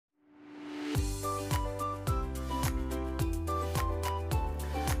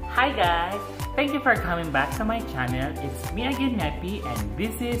Hi guys! Thank you for coming back to my channel. It's me again, Neppy, and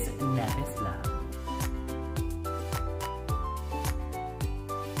this is Neppy's Vlog.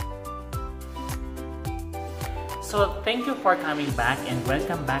 So, thank you for coming back and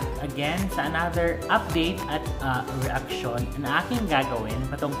welcome back again sa another update at reaction na aking gagawin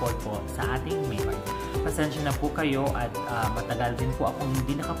patungkol po sa ating Mayward. Pasensya na po kayo at matagal din po akong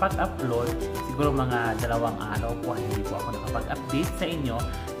hindi nakapag-upload. Siguro mga 2 araw po hindi po ako nakapag-update sa inyo.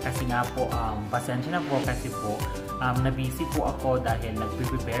 Kasi nga po, pasensya na po kasi po na-busy po ako dahil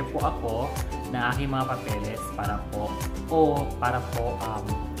nag-prepare po ako na aking mga papeles para po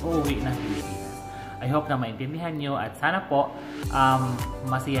uuwi ng Pilipinas. I hope na maintindihan nyo at sana po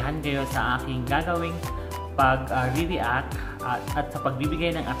masiyahan kayo sa aking gagawing pag-react at sa pagbibigay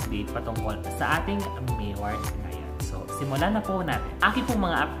ng update patungkol sa ating Mayward ngayon. So, simulan na po natin. Aking pong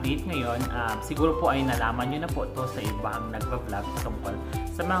mga update ngayon, siguro po ay nalaman nyo na po to sa ibang nagpa-vlog patungkol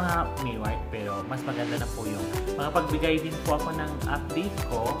sa mga Mayward, pero mas maganda na po yung mga pagbigay din po ako ng update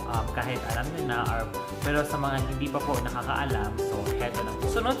ko kahit alam nyo na pero sa mga hindi pa po nakakaalam, so heto na po.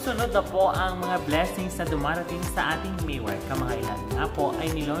 Sunod-sunod na po ang mga blessings na dumarating sa ating Mayward. Kamangailan nga po ay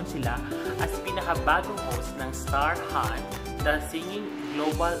nilaunch sila as pinakabagong host ng Star Hunt, the Singing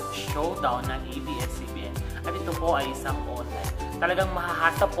Global Showdown ng ABS-CBN. At ito po ay isang online. Talagang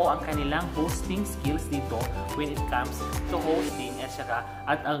mahahasa po ang kanilang hosting skills dito when it comes to hosting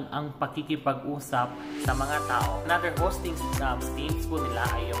at ang pakikipag-usap sa mga tao. Another hosting teams po nila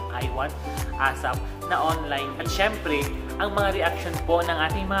ay yung iWant, ASAP na online. At syempre, ang mga reaction po ng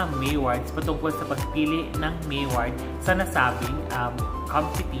ating mga Maywards patungkol sa pagpili ng Mayward sa nasabing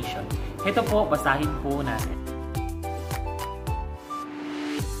competition. Ito po, basahin po natin.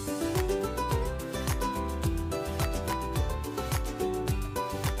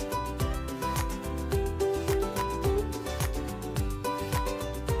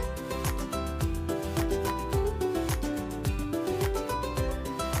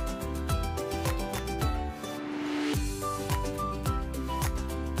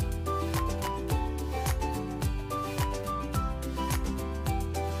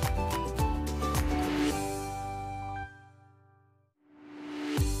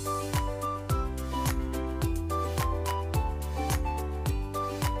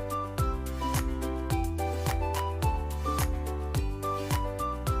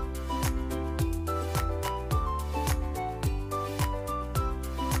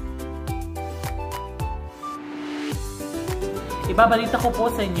 Ibabalita ko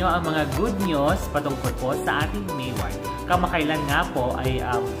po sa inyo ang mga good news patungkol po sa ating Mayward. Kamakailan nga po ay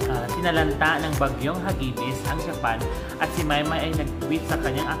sinalanta ng bagyong Hagibis ang Japan at si Maymay ay nag-tweet sa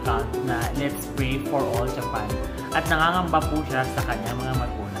kanyang account na "Let's pray for all Japan" at nangangamba po siya sa kanyang mga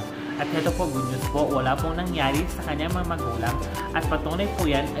magulang. At heto po, good news po, wala pong nangyari sa kanyang mga magulang at patunay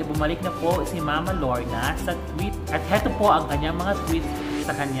po yan ay bumalik na po si Mama Lorna sa tweet. At heto po ang kanyang mga tweets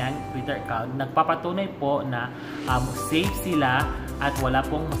sa kanyang Twitter account. Nagpapatunay po na safe sila at wala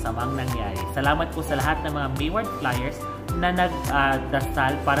pong masamang nangyari. Salamat po sa lahat ng mga Mwflyers na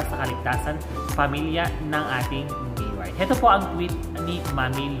nagdasal para sa kaligtasan pamilya ng ating Mayward. Ito po ang tweet ni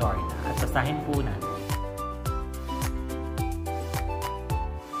Mami Lorna at basahin po natin.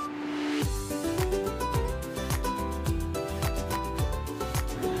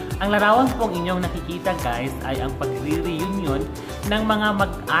 Ang larawan pong inyong nakikita guys ay ang pagre-reunion ng mga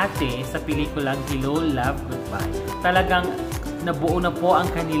mag-ate sa pelikulang Hello, Love, Goodbye. Talagang nabuo na po ang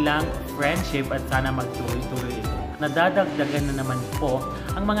kanilang friendship at sana magtuloy-tuloy ito. Nadadagdagan na naman po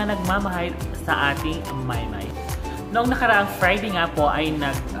ang mga nagmamahal sa ating Maymay. Noong nakaraang Friday nga po ay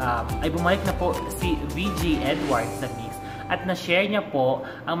bumalik na po si VG Edward sa mix at na-share niya po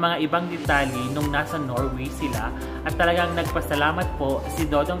ang mga ibang detalye nung nasa Norway sila at talagang nagpasalamat po si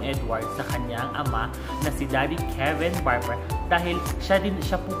Dodong Edward sa kanyang ama na si Daddy Kevin Barber dahil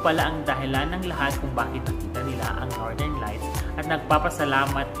siya po pala ang dahilan ng lahat kung bakit nakita nila ang Northern Lights at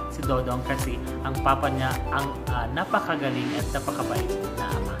nagpapasalamat si Dodong kasi ang papa niya ang napakagaling at napakabait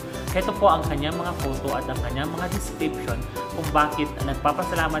na ama. Ito po ang kanyang mga photo at ang kanyang mga description kung bakit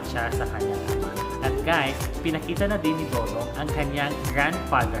nagpapasalamat siya sa kanyang ama. At guys, pinakita na din ni Dodong ang kanyang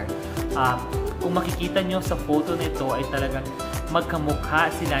grandfather. Kung makikita nyo sa photo nito ay talagang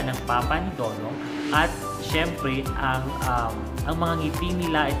magkamukha sila ng papa ni Dodong at syempre ang mga ngiti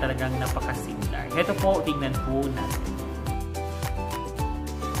nila ay talagang napaka-similar. Ito po, tingnan po natin.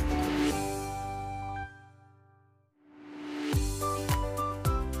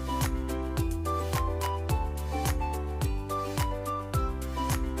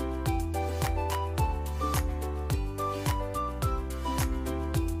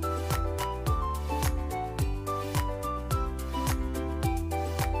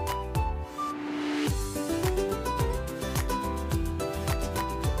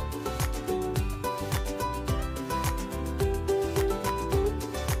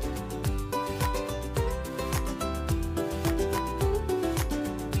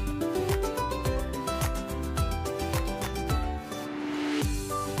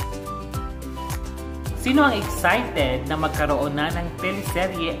 Sino ang excited na magkaroon na ng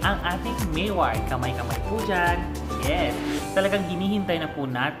teleserye ang ating Mayward? Kamay-kamay po dyan. Yes, talagang hinihintay na po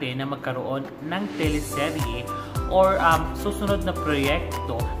natin na magkaroon ng teleserye or susunod na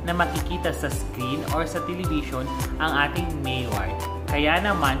proyekto na makikita sa screen or sa television ang ating Mayward. Kaya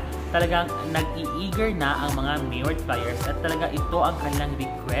naman, talagang nag-i-eager na ang mga Mwflyers at talaga ito ang kanilang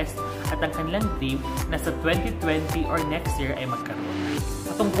request at ang kanilang dream na sa 2020 or next year ay magkaroon na.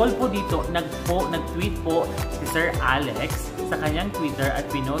 Patungkol po dito, nag-tweet po si Sir Alex sa kanyang Twitter at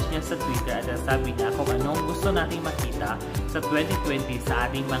pinost niya sa Twitter at sabi niya kung anong gusto nating makita sa 2020 sa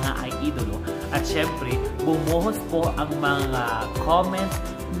ating mga idolo. At syempre, bumuhos po ang mga comments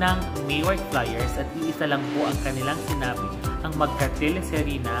ng Mwflyers at iisa lang po ang kanilang sinabi, ang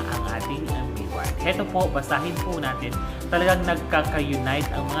magka-teleserye na ang ating Mayward. Heto po, basahin po natin. Talagang nagkaka-unite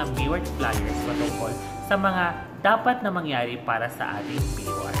ang mga Mwflyers patungkol sa mga dapat na mangyari para sa ating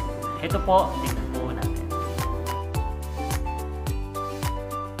Mayward. Heto po, tingnan po natin.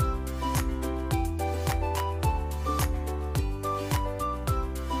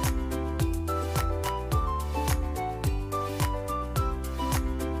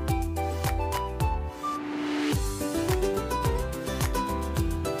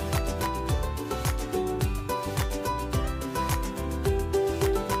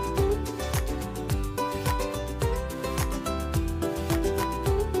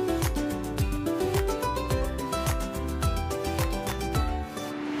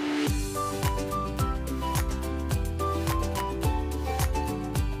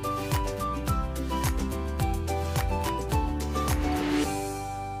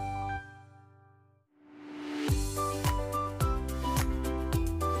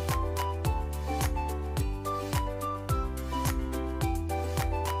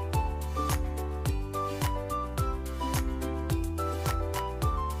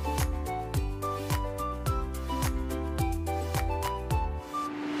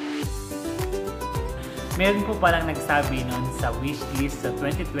 Meron po palang nagsabi nun sa wishlist sa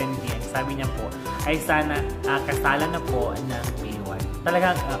 2020, ang sabi niya po ay sana kasalan na po ng Mayward.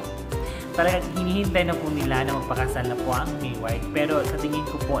 Talagang hinihintay na po nila na magpakasal na po ang Mayward. Pero sa tingin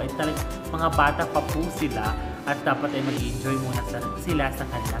ko po ay talagang mga bata pa po sila at dapat ay mag-enjoy muna sila sa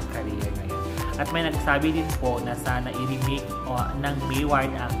kanilang career ngayon. At may nagsabi din po na sana i-remake ng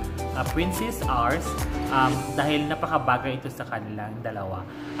Mayward ang Princess Ours dahil napakabagay ito sa kanilang dalawa.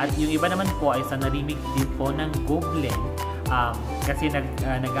 At yung iba naman po ay sana remake din po ng Goblin kasi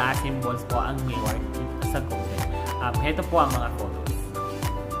nag-a-assembles po ang Mayward sa Goblin. Heto po ang mga photos.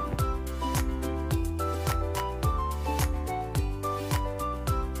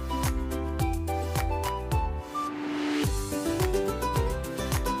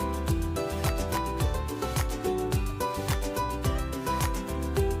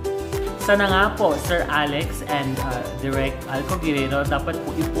 Sana nga po, Sir Alex and Direct Alco Guerrero, dapat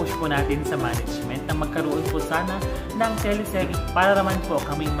po i-push po natin sa management na magkaroon po sana ng teleserye para naman po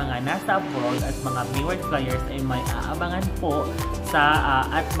kaming mga nasa abroad at mga Mwflyers ay may aabangan po sa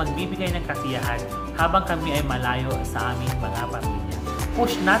at magbibigay ng kasiyahan habang kami ay malayo sa aming mga pamilya.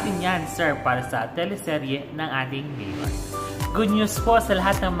 Push natin yan, sir, para sa teleserye ng ating Maymay. Good news po sa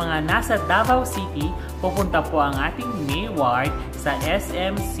lahat ng mga nasa Davao City, pupunta po ang ating Mayward sa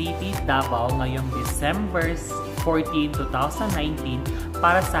SM City Davao ngayong December 14, 2019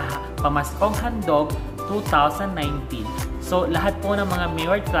 para sa Pamaskong Handog 2019. So lahat po ng mga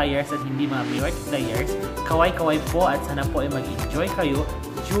Mwflyers at hindi mga Mwflyers, kaway-kaway po at sana po ay mag-enjoy kayo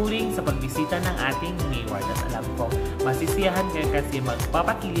during sa pagbisita ng ating Mayward. At alam ko, masisiyahan kayo kasi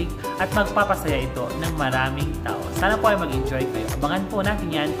magpapakilig at magpapasaya ito ng maraming tao. Sana po ay mag-enjoy kayo. Abangan po natin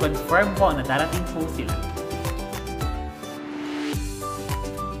yan. Confirm po na darating po sila.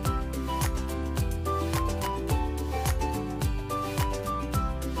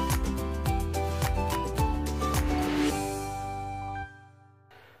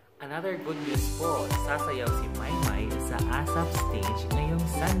 Another good news po, sasayaw si Maymay sa ASAP stage ngayong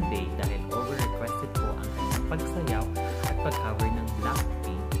Sunday dahil over-requested po ang kanyang pagsayaw at pag-cover ng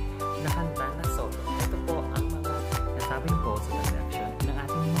Blackpink na kanta na solo. Ito po ang mga nasabing po sa production ng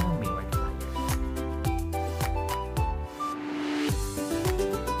ating mga Mayward Flyers.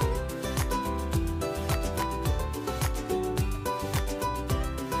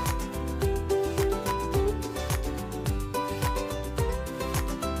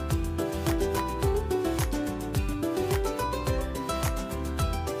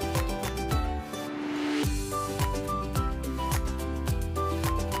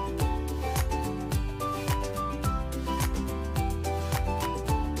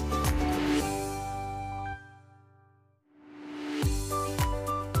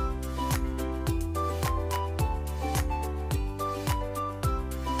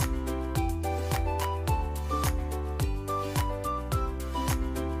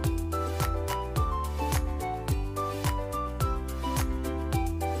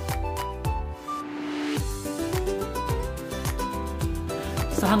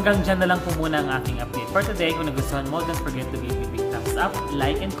 So hanggang dyan na lang po muna ang aking update for today. Kung nagustuhan mo, don't forget to give me a big thumbs up,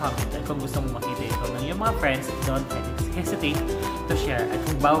 like, and comment. At kung gusto mo makita ito ng iyong mga friends, don't hesitate to share. At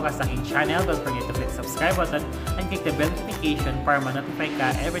kung bago ka sa aking channel, don't forget to click subscribe button and click the bell notification para ma-notify ka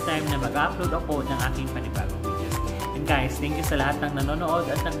every time na mag-upload ako ng aking panibagong videos. And guys, thank you sa lahat ng nanonood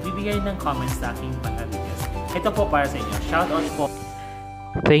at nagbibigay ng comments sa aking mga videos. Ito po para sa inyo. Shoutout po.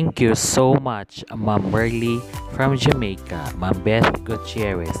 Thank you so much, Ma'am Merly from Jamaica, Ma'am Beth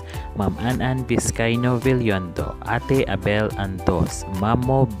Gutierrez, Ma'am Anan Vizcaino Villondo, Ate Abel Antos,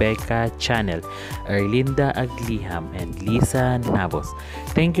 Mamo Becca Channel, Erlinda Agliham, and Lisa Navos.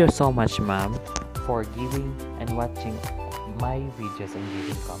 Thank you so much, Ma'am, for giving and watching my videos and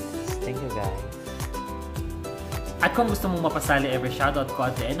giving comments. Thank you, guys. At kung gusto mong mapasali every shoutout ko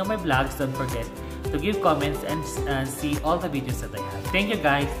at the end of my vlogs, don't forget to give comments and see all the videos that I have. Thank you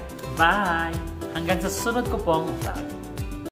guys. Bye! Hanggang sa susunod ko pong vlog.